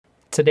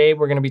Today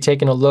we're going to be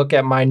taking a look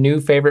at my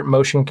new favorite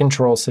motion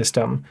control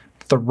system,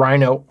 the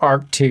Rhino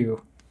Arc II.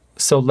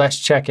 So let's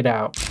check it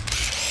out.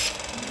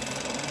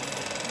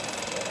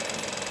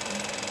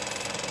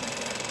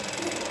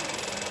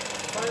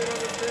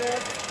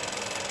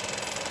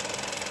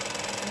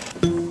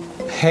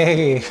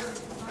 Hey,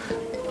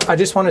 I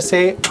just want to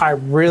say I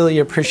really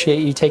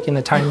appreciate you taking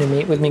the time to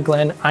meet with me,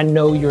 Glenn. I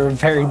know you're a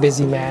very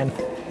busy man.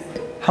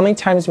 How many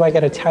times do I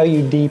got to tell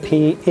you,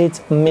 DP?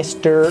 It's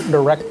Mr.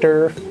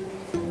 Director.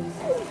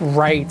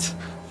 Right,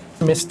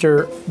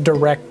 Mr.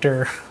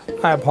 Director.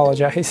 I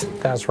apologize.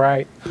 That's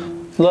right.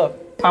 Look,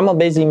 I'm a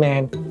busy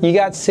man. You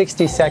got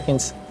 60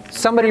 seconds.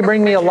 Somebody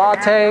bring me a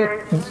latte.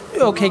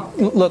 Okay,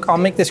 look, I'll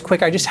make this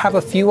quick. I just have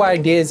a few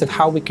ideas of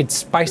how we could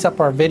spice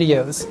up our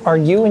videos. Are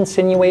you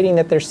insinuating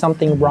that there's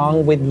something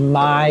wrong with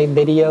my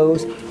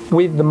videos?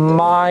 With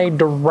my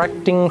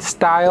directing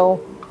style?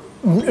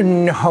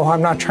 No,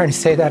 I'm not trying to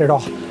say that at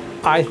all.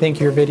 I think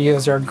your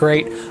videos are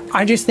great.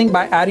 I just think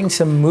by adding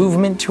some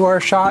movement to our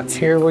shots,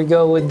 here we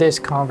go with this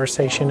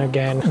conversation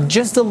again.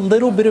 Just a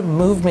little bit of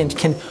movement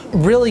can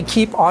really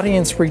keep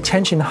audience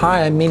retention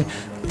high. I mean,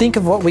 think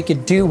of what we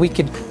could do. We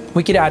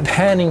could add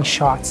panning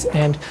shots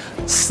and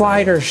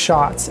slider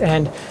shots,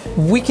 and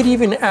we could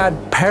even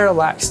add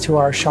parallax to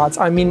our shots.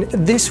 I mean,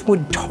 this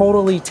would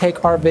totally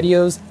take our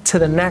videos to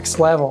the next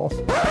level.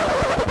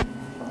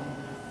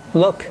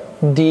 Look,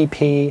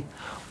 DP,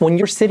 when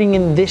you're sitting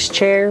in this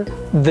chair,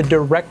 the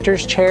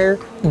director's chair,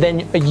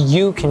 then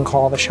you can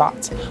call the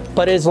shots.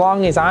 But as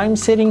long as I'm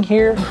sitting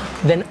here,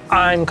 then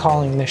I'm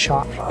calling the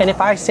shot. And if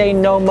I say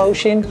no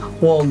motion,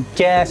 well,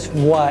 guess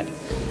what?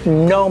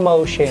 No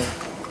motion.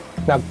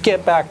 Now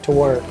get back to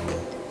work.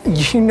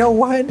 You know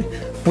what?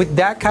 With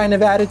that kind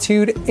of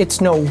attitude, it's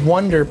no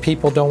wonder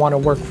people don't want to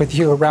work with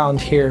you around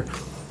here.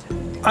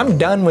 I'm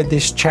done with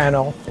this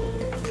channel.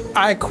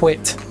 I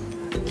quit.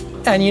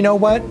 And you know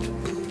what?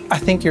 I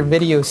think your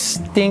videos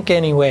stink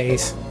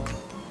anyways.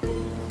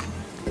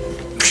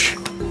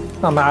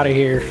 I'm out of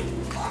here.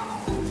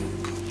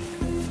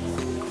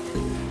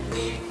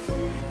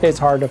 It's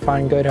hard to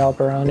find good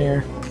help around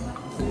here.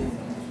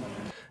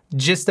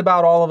 Just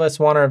about all of us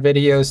want our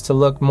videos to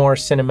look more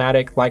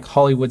cinematic, like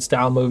Hollywood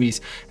style movies.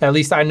 At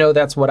least I know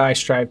that's what I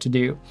strive to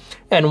do.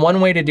 And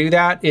one way to do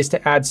that is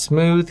to add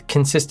smooth,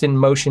 consistent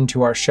motion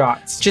to our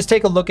shots. Just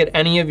take a look at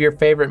any of your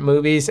favorite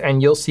movies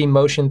and you'll see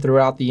motion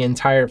throughout the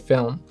entire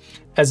film.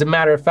 As a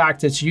matter of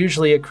fact, it's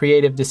usually a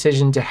creative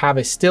decision to have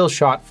a still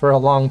shot for a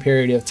long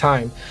period of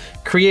time,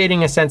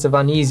 creating a sense of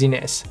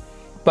uneasiness.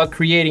 But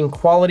creating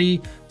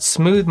quality,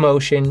 smooth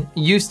motion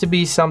used to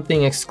be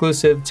something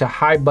exclusive to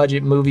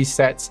high-budget movie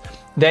sets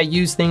that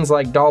use things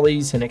like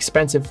dollies and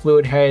expensive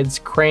fluid heads,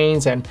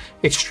 cranes, and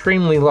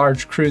extremely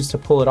large crews to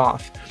pull it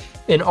off.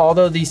 And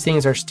although these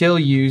things are still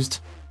used,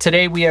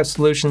 today we have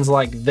solutions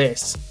like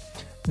this.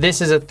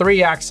 This is a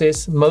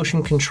 3-axis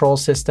motion control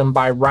system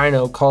by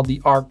Rhino called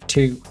the Arc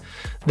II.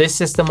 This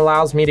system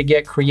allows me to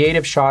get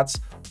creative shots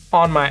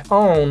on my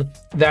own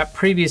that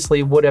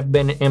previously would have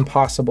been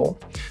impossible.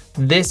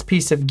 This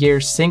piece of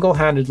gear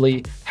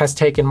single-handedly has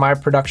taken my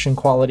production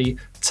quality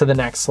to the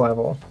next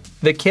level.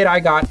 The kit I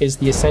got is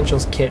the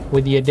Essentials kit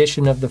with the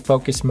addition of the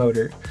focus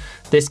motor.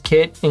 This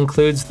kit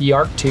includes the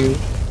Arc II,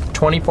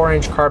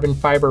 24-inch carbon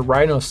fiber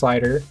Rhino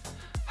slider,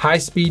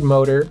 high-speed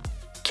motor,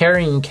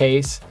 carrying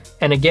case,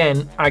 and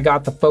again, I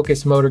got the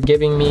focus motor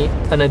giving me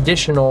an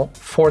additional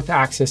 4th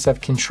axis of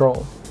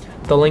control.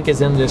 The link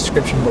is in the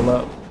description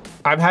below.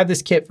 I've had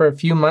this kit for a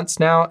few months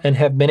now and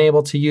have been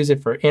able to use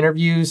it for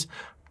interviews,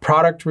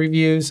 product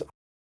reviews,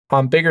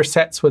 on bigger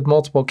sets with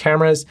multiple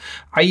cameras.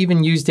 I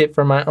even used it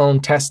for my own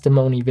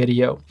testimony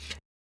video.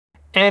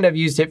 And I've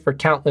used it for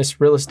countless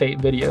real estate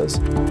videos.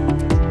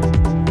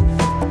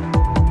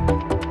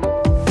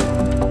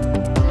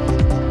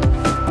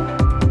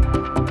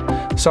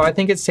 So I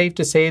think it's safe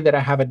to say that I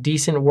have a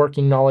decent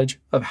working knowledge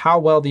of how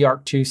well the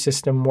Arc II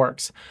system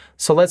works.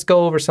 So let's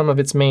go over some of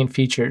its main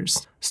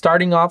features.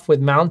 Starting off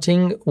with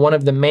mounting, one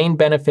of the main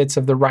benefits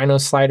of the Rhino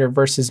slider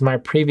versus my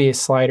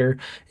previous slider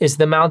is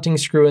the mounting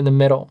screw in the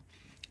middle.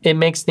 It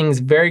makes things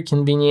very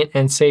convenient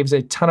and saves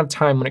a ton of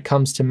time when it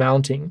comes to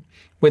mounting.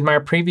 With my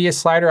previous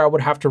slider, I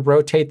would have to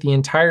rotate the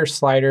entire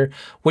slider,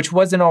 which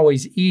wasn't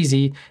always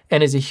easy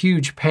and is a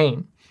huge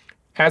pain.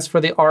 As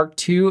for the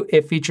Arc II,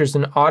 it features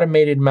an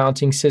automated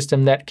mounting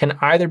system that can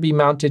either be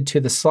mounted to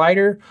the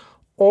slider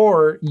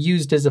or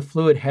used as a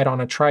fluid head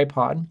on a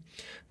tripod.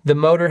 The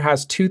motor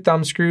has 2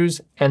 thumb screws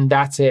and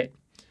that's it.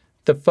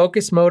 The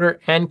focus motor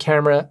and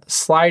camera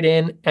slide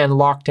in and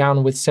lock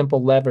down with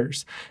simple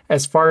levers.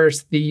 As far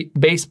as the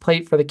base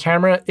plate for the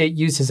camera, it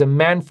uses a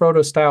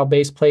Manfrotto style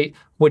base plate,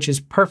 which is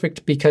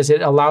perfect because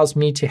it allows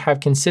me to have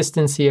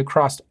consistency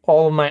across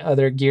all of my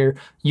other gear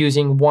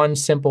using one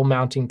simple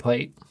mounting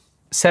plate.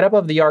 Setup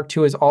of the Arc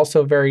II is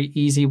also very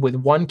easy with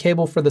 1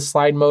 cable for the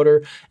slide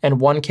motor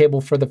and 1 cable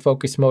for the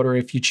focus motor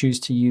if you choose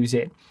to use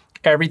it.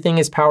 Everything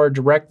is powered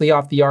directly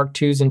off the Arc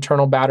II's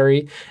internal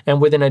battery, and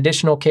with an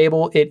additional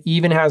cable, it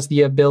even has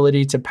the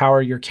ability to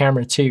power your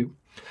camera too.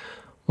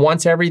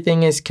 Once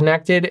everything is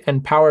connected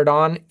and powered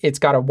on, it's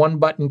got a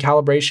 1-button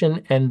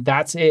calibration, and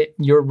that's it.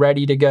 You're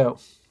ready to go.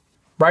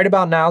 Right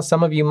about now,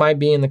 some of you might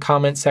be in the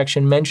comment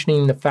section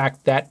mentioning the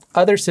fact that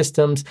other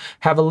systems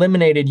have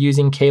eliminated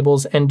using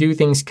cables and do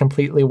things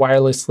completely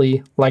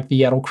wirelessly, like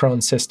the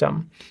Edelkrone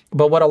system.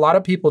 But what a lot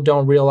of people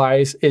don't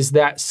realize is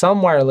that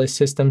some wireless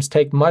systems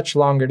take much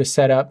longer to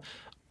set up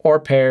or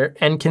pair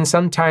and can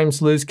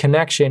sometimes lose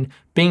connection,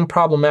 being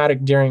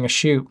problematic during a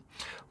shoot.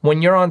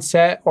 When you're on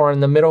set or in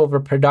the middle of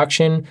a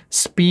production,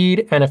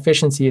 speed and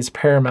efficiency is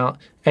paramount,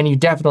 and you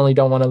definitely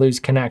don't want to lose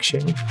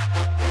connection.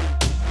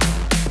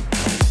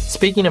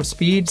 Speaking of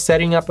speed,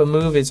 setting up a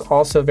move is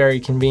also very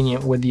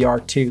convenient with the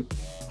Arc II.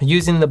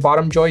 Using the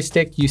bottom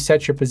joystick, you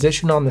set your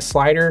position on the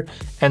slider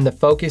and the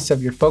focus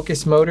of your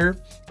focus motor,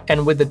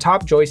 and with the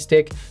top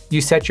joystick,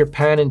 you set your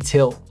pan and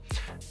tilt.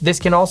 This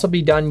can also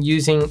be done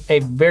using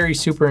a very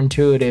super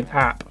intuitive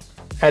app.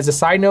 As a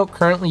side note,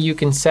 currently you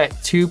can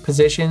set 2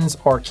 positions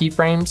or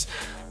keyframes,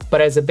 but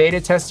as a beta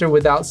tester,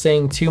 without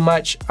saying too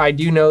much, I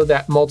do know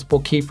that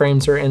multiple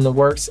keyframes are in the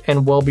works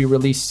and will be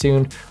released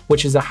soon,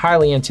 which is a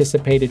highly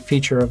anticipated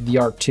feature of the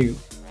Arc II.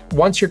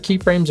 Once your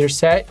keyframes are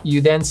set,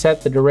 you then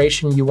set the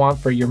duration you want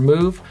for your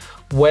move,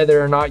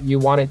 whether or not you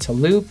want it to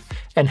loop,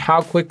 and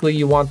how quickly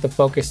you want the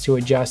focus to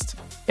adjust.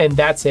 And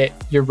that's it,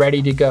 you're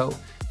ready to go.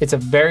 It's a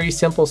very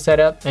simple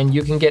setup, and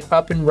you can get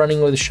up and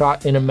running with a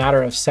shot in a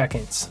matter of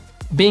seconds.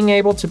 Being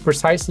able to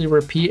precisely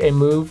repeat a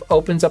move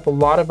opens up a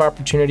lot of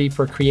opportunity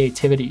for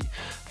creativity.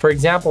 For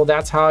example,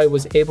 that's how I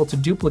was able to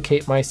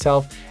duplicate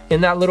myself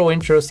in that little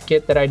intro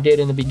skit that I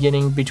did in the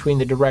beginning between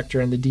the director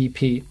and the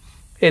DP.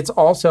 It's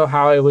also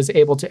how I was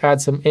able to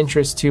add some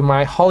interest to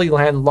my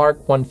Hollyland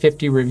Lark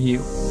 150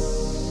 review.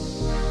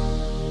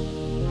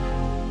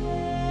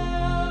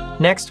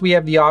 Next, we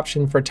have the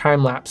option for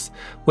time-lapse,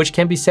 which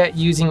can be set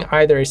using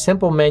either a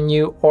simple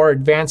menu or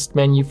advanced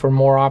menu for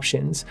more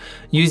options.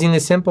 Using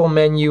the simple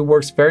menu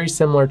works very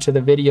similar to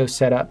the video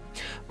setup,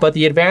 but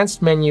the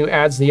advanced menu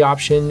adds the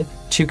option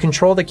to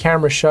control the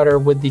camera shutter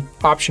with the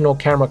optional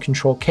camera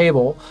control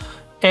cable,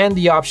 and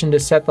the option to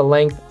set the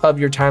length of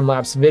your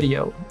time-lapse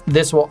video.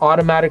 This will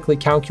automatically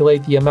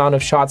calculate the amount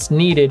of shots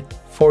needed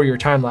for your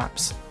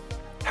time-lapse.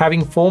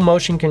 Having full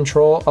motion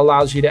control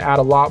allows you to add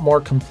a lot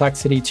more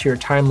complexity to your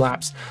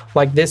time-lapse,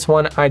 like this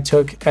one I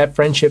took at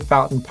Friendship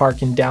Fountain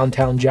Park in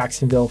downtown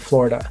Jacksonville,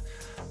 Florida.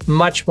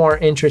 Much more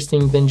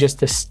interesting than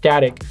just a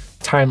static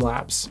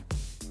time-lapse.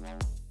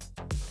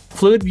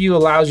 Fluid View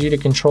allows you to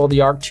control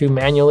the Arc II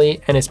manually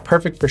and is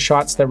perfect for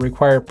shots that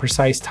require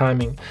precise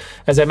timing.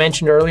 As I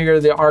mentioned earlier,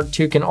 the Arc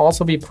II can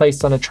also be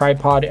placed on a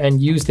tripod and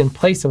used in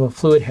place of a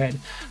fluid head.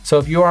 So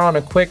if you are on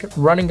a quick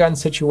run and gun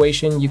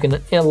situation, you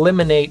can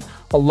eliminate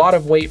a lot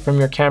of weight from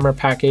your camera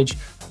package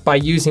by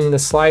using the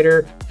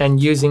slider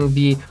and using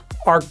the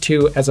Arc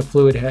II as a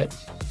fluid head.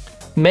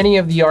 Many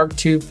of the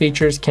Arc II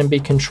features can be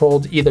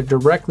controlled either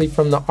directly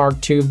from the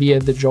Arc II via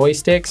the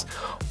joysticks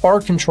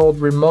or controlled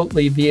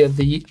remotely via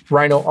the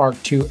Rhino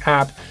Arc II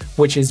app,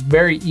 which is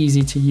very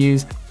easy to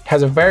use,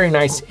 has a very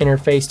nice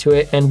interface to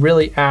it, and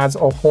really adds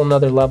a whole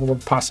nother level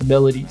of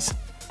possibilities.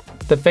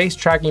 The face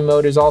tracking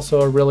mode is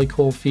also a really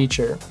cool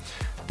feature.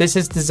 This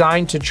is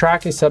designed to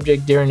track a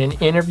subject during an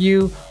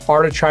interview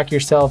or to track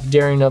yourself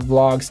during a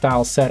vlog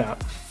style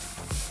setup.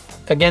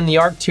 Again, the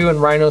Arc II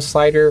and Rhino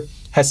slider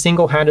has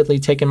single-handedly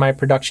taken my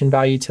production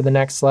value to the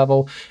next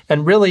level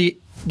and really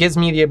gives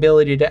me the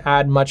ability to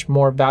add much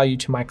more value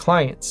to my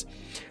clients.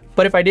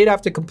 But if I did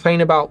have to complain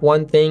about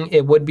one thing,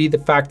 it would be the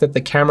fact that the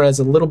camera is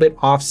a little bit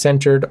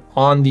off-centered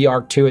on the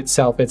Arc II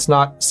itself. It's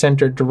not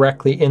centered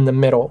directly in the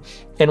middle.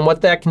 And what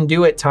that can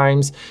do at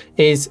times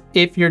is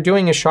if you're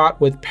doing a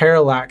shot with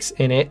parallax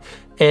in it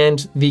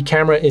and the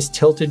camera is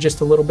tilted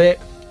just a little bit,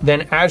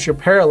 then as you're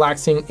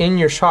parallaxing in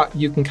your shot,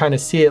 you can kind of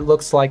see it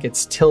looks like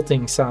it's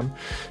tilting some.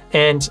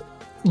 And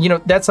you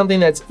know, that's something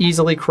that's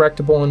easily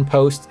correctable in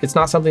post. It's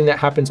not something that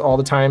happens all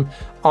the time.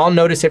 I'll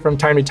notice it from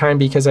time to time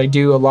because I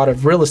do a lot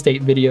of real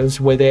estate videos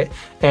with it,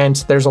 and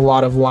there's a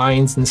lot of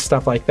lines and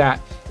stuff like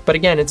that. But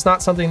again, it's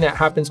not something that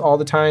happens all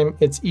the time.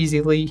 It's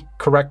easily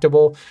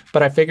correctable,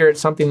 but I figure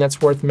it's something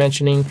that's worth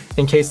mentioning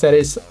in case that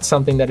is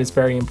something that is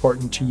very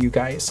important to you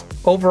guys.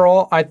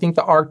 Overall, I think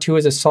the Arc II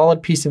is a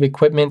solid piece of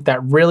equipment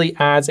that really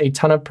adds a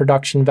ton of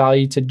production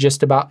value to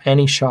just about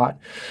any shot.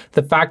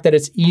 The fact that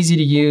it's easy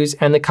to use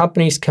and the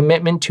company's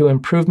commitment to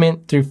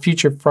improvement through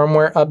future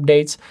firmware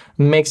updates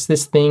makes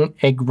this thing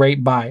a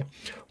great buy.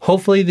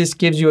 Hopefully this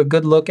gives you a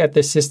good look at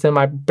this system.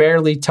 I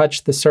barely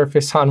touched the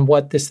surface on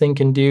what this thing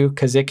can do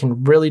because it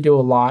can really do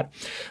a lot.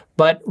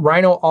 But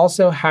Rhino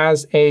also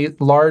has a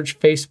large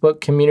Facebook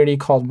community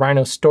called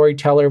Rhino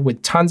Storyteller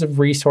with tons of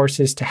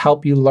resources to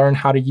help you learn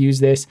how to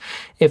use this.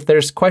 If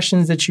there's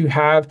questions that you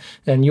have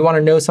and you want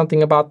to know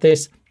something about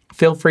this,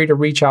 feel free to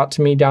reach out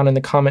to me down in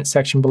the comment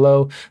section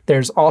below.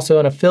 There's also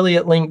an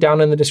affiliate link down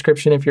in the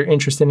description if you're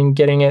interested in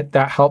getting it.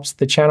 That helps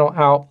the channel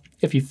out.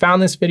 If you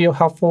found this video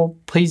helpful,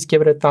 please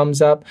give it a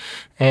thumbs up,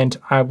 and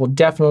I will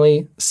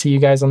definitely see you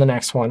guys on the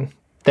next one.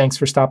 Thanks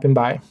for stopping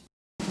by.